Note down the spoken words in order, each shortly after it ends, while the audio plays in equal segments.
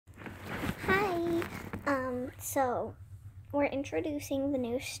So, we're introducing the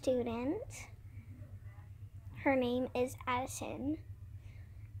new student. Her name is Addison.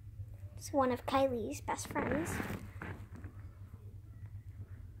 It's one of Kylie's best friends.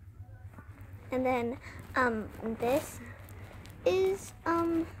 And then, this is,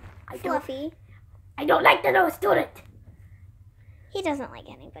 Fluffy. I don't like the new student. He doesn't like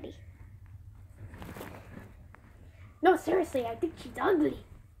anybody. No, seriously, I think she's ugly.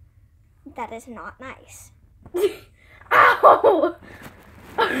 That is not nice. Ow!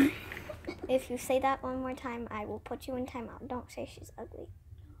 If you say that one more time, I will put you in timeout. Don't say she's ugly.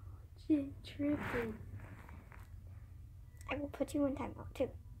 She's tripping. I will put you in timeout too.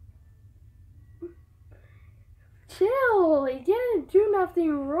 Chill, he didn't do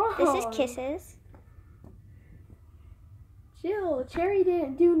nothing wrong. This is Kisses. Chill, Cherry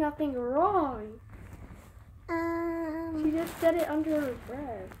didn't do nothing wrong. She just said it under her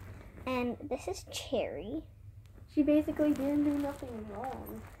breath. And this is Cherry. She basically didn't do nothing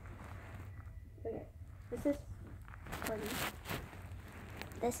wrong. Okay, this is Hardy.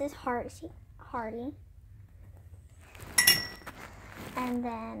 This is Hardy. And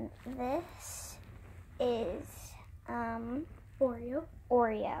then this is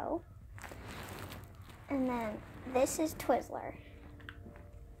Oreo. And then this is Twizzler.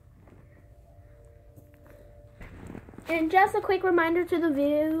 And just a quick reminder to the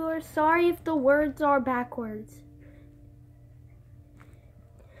viewers, sorry if the words are backwards.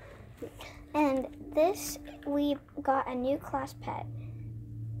 And this, we got a new class pet.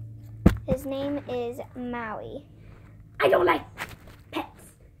 His name is Maui. I don't like pets.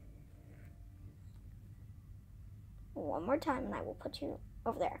 One more time and I will put you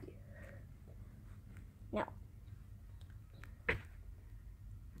over there. No.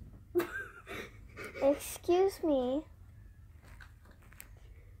 Excuse me.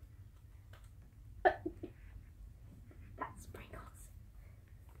 That's Sprinkles.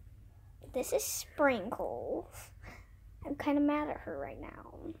 This is Sprinkles. I'm kind of mad at her right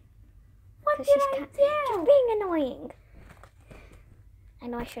now. What 'Cause did she's I kind do? She's being annoying. I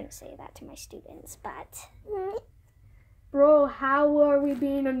know I shouldn't say that to my students, but Bro, how are we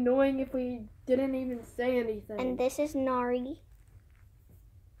being annoying if we didn't even say anything? and this is Nari.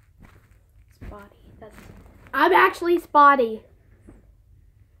 Spotty. I'm actually Spotty.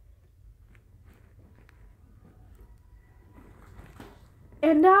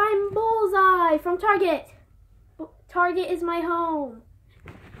 And I'm Bullseye from Target. Target is my home.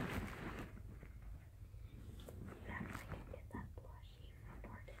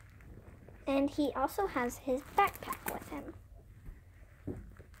 And he also has his backpack with him.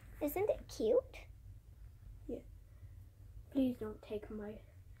 Isn't it cute? Yeah. Please don't take my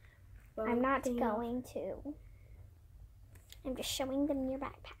phone. I'm not thing. going to. I'm just showing them your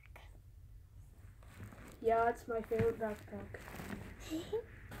backpack. Yeah, it's my favorite backpack.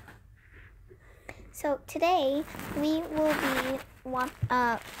 So today we will be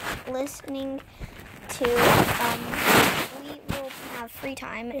listening to. We will have free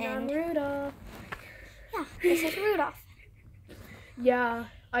time And I'm Rudolph. yeah, this is Rudolph. Yeah,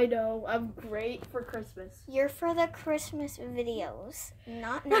 I know. I'm great for Christmas. You're for the Christmas videos,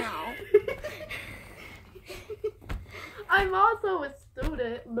 not now. I'm also a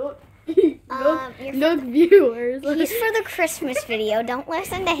student. Look, you're viewers. He's for the Christmas video. Don't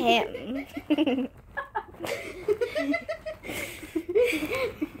listen to him.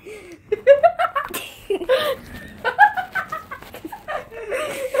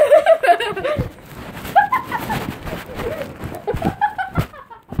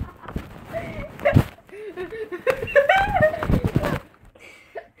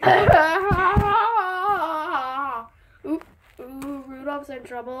 Ooh, Rudolph's in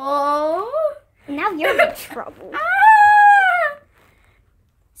trouble. Now you're in trouble.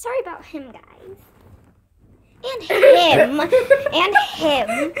 Sorry about him, guys. And him. And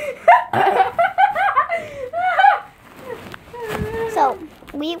him. So,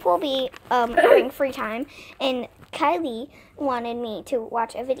 we will be having free time, and Kylie wanted me to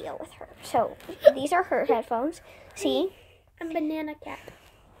watch a video with her. So, these are her headphones. See? I'm Banana Cat.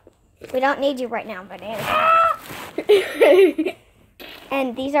 We don't need you right now, Banana.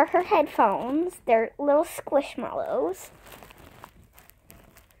 And these are her headphones. They're little squishmallows.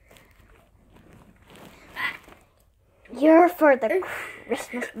 You're for the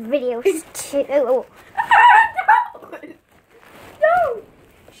Christmas videos too. No!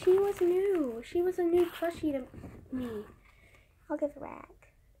 She was new. She was a new plushie to me. I'll give her back.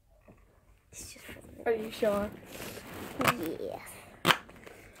 It's just for the Are you sure? Yes.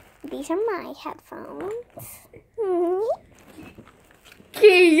 These are my headphones.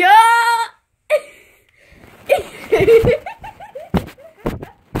 Kia!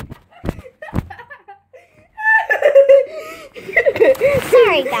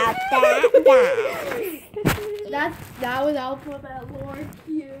 down. That was alphabet Lord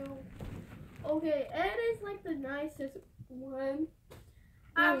Q. Okay, Ed is like the nicest one.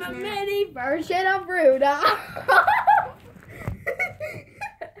 I'm a mini version of Rudolph.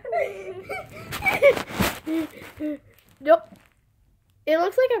 Nope. It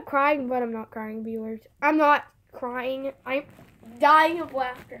looks like I'm crying, but I'm not crying, viewers. I'm not crying. I'm dying of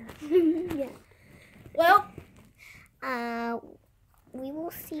laughter. Yeah. Well, we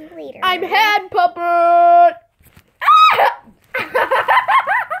will see you later. I'm head puppet.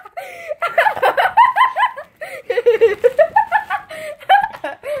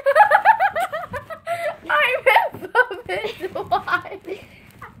 I'm head puppet's wife.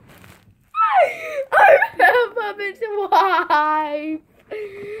 I'm head puppet's wife.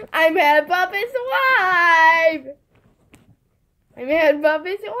 I'm head puppet's wife. I'm head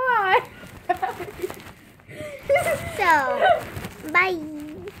puppet's wife. So, bye.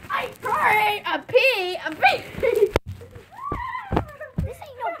 I'm sorry, a pee. This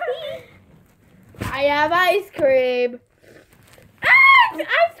ain't no pee. I have ice cream. Ah, it's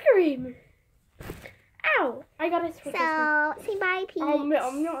ice cream. Ow, I got a switch. So, say bye, Pete. Nom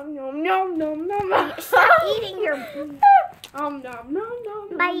nom nom nom nom nom. Stop eating your... Nom nom nom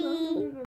nom. Bye.